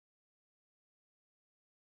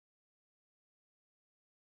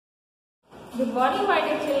Good morning, my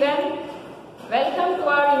dear children. Welcome to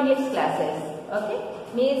our English classes. Okay,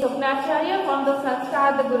 me is Swapnacharya from the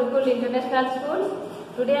Sanskar the Gurukul International School.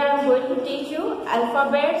 Today I am going to teach you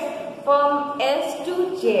alphabets from S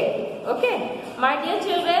to Z. Okay, my dear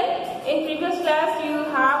children, in previous class you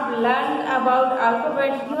have learned about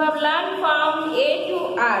alphabet. You have learned from A to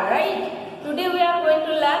R, right? Today we are going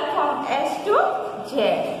to learn from S to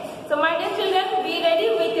Z. So my dear children, be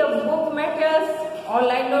ready with your book materials,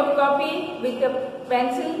 online note copy with a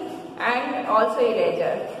pencil and also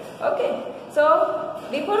eraser. Okay, so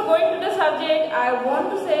before going to the subject, I want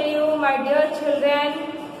to say you, my dear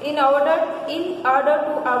children, in order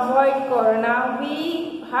to avoid corona,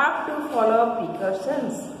 we have to follow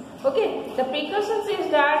precautions. Okay, the precautions is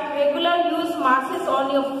that regular use masks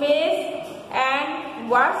on your face and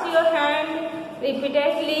wash your hand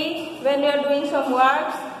repeatedly when you are doing some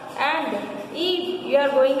works. And if you are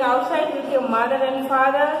going outside with your mother and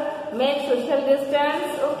father, make social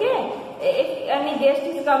distance. Okay, if any guest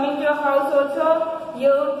is coming to your house also,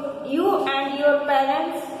 you and your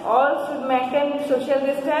parents all should maintain social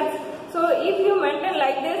distance. So if you maintain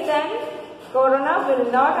like this, then corona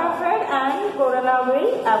will not affect and corona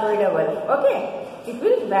will avoidable. Okay, it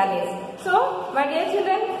will vanish. So my dear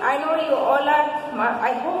children, I know you all are,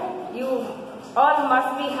 I hope you all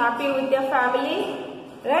must be happy with your family.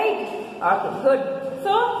 Right? Okay, good.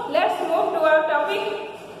 So let's move to our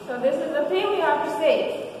topic. So this is the thing we have to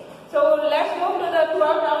say. So let's move to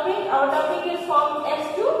our topic. Our topic is from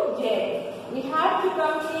S to Z. We have to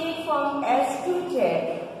complete from S to Z.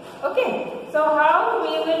 Okay. So how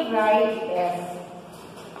we will write S?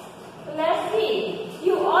 So let's see.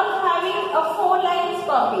 You all having a 4 lines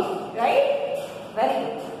copy, right? Very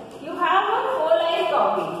good. You have a 4 line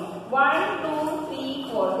copy. 1, 2, 3,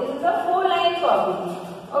 4. This is a 4 line copy.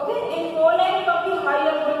 Okay, in 4 line copy, how you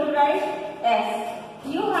are going to write S?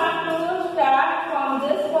 You have to start from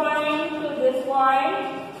this point to this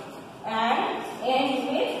point and end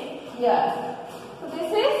with here. So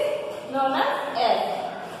this is known as S.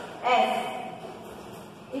 S.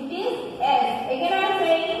 It is S. Again I am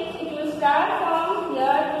saying it will start from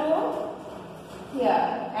here to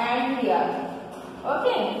here and here.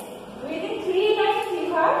 Okay. Within 3 lines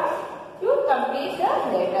you have to complete the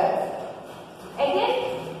letters.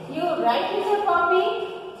 Again, you write in your copy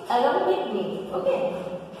along with me. Okay.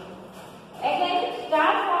 Again,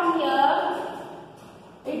 start from here.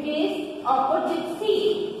 It is opposite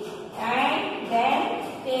C, and then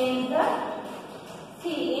change the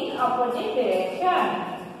C in opposite direction.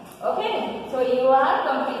 Okay. So you are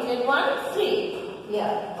completed one C.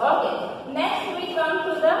 Yeah. Okay. Next we come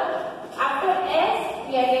to the after S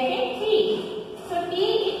we are getting T. So T,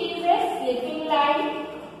 it is a slipping line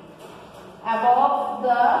above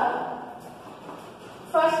the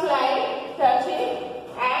first line, touching,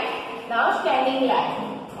 and now standing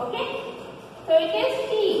line. Okay, so it is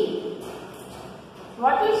T.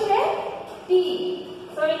 What we say? T.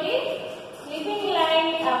 So it is slipping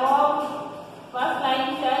line above first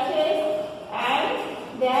line, touches,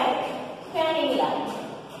 and then standing line.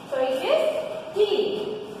 So it is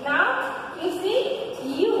T. Now you see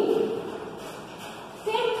U.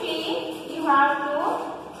 Simply you have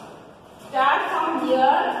to start from here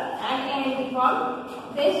and end from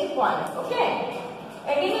this point. Okay.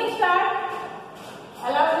 Again you start.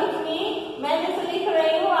 Allow with me. मैं जैसे लिख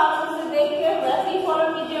रही हूँ आप उसे देख के वैसे ही follow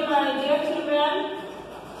कीजिए my dear children.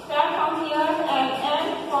 Start from here and end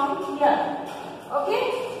from here. Okay.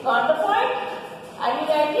 Got the point? Are you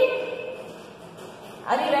writing?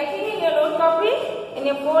 Are you writing in your note copy? In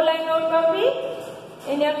your 4 line note copy?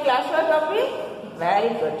 In your classwork copy? Very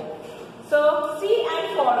good. So see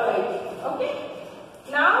and follow it. Okay.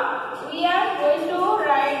 Now we are going to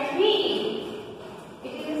write V.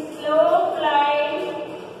 It is slow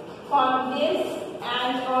flying from this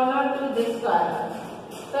and corner to this corner.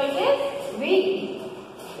 So it is V.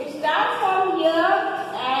 It starts from here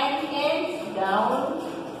and ends down.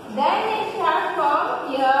 Then it starts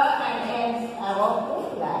from here and ends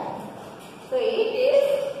above the line. So it is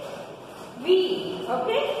V.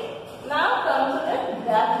 Okay. Now come to the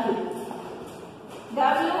W.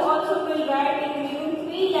 W also will write in between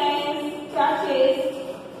 3 lines, touches.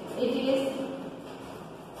 It is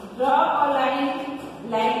draw a line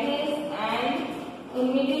like this and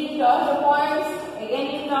in middle touch the points. Again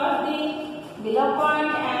you touch the below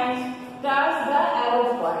point and touch the arrow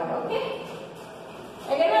point. Okay.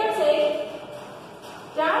 Again I say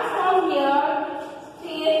start from here,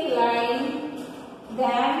 straight line,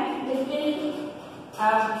 then little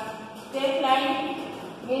straight line.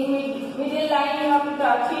 In middle line you have to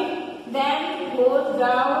touch it, then goes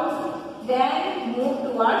down, then move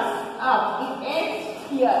towards up. It ends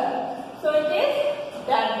here. So it is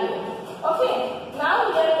W. Okay. Now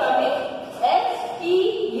we are coming H, T,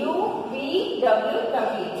 U, V, W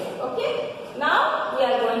completed. Okay. Now we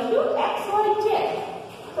are going to X, Y, Z.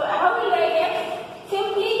 So how will write it?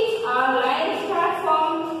 Simply our line starts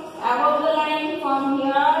from above the line. From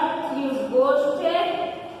here you go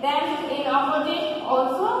straight. Then in opposite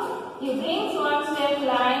also you bring one straight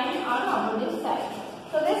line on opposite side.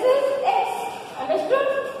 So this is X. Understood?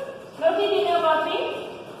 Note it in your copy.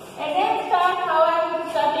 And then start how I am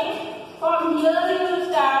starting. From here you will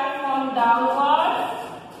start from downwards.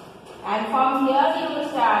 And from here you will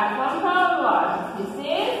start from downwards. This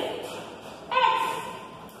is X.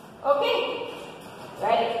 Okay.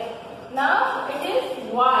 Right. Now it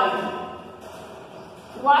is Y.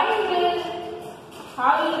 Y will,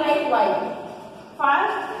 how you write Y?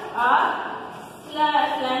 First a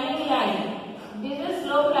slanting line. This is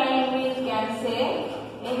slope line we can say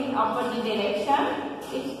in opposite direction.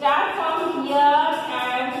 It starts from here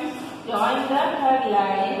and join the third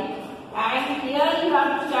line. And here you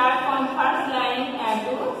have to start from first line and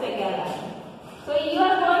to second line. So you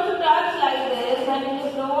are going to touch like this and it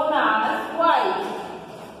is known as Y.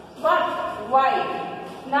 What? Y.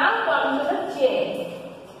 Now come to the J.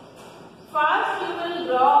 First you will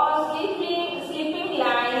draw a slipping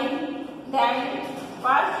line. Then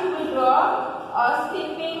first you will draw a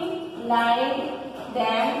slipping line.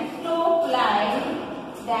 Then slope line.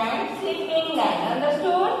 Then slipping line.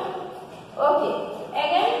 Understood? Okay.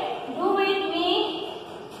 Again do with me.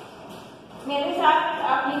 मेरे साथ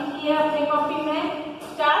आप लिखिए अपने copy में.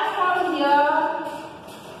 Start from here.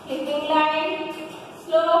 Slipping line.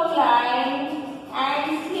 Slope line and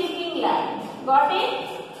slipping line. Got it?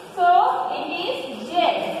 So it is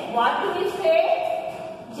J. What do we say?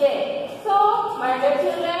 J. So my dear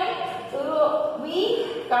children, we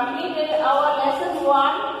completed our lesson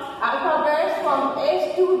 1 alphabets from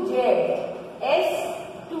S to Z. S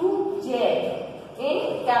to Z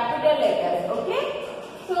in capital letters. Okay?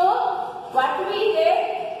 So what we did?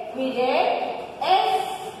 We did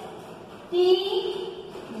S, T,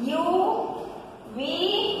 U,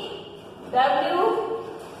 V, W,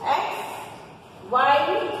 X, Y,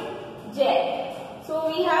 Z. So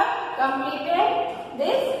we have completed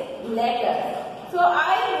this letter. So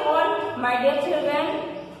I want, my dear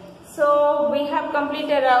children, so we have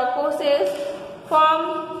completed our courses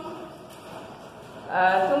from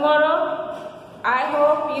tomorrow. I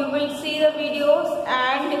hope you will see the videos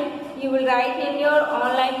and you will write in your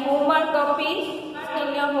online homework copy.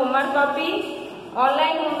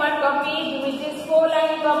 Online homework copy, which is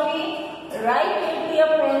 4-line copy. Write with your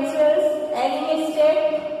pencils, any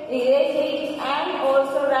mistake, erase it, and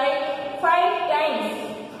also write 5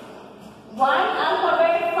 times. One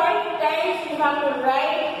alphabet 5 times you have to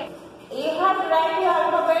write. You have to write your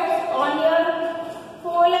alphabet on your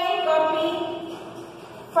 4-line copy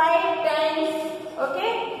 5 times.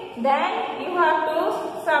 Okay? Then you have to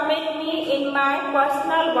submit me in my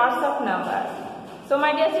personal WhatsApp number. So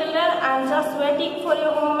my dear children, I am just waiting for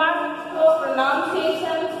your homework. So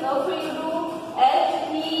pronunciations, also you do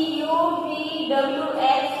S, T, U, V, W,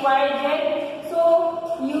 X, Y, Z. So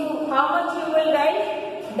how much you will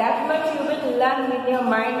write, that much you will learn with your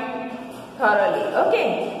mind thoroughly.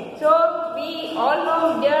 Okay. So we all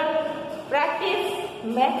know dear, practice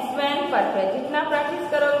makes man perfect. जितना practice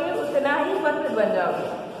करोगे उतना ही perfect बन जाओगे.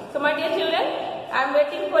 So my dear children, I am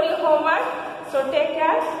waiting for your homework. So take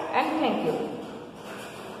care and thank you.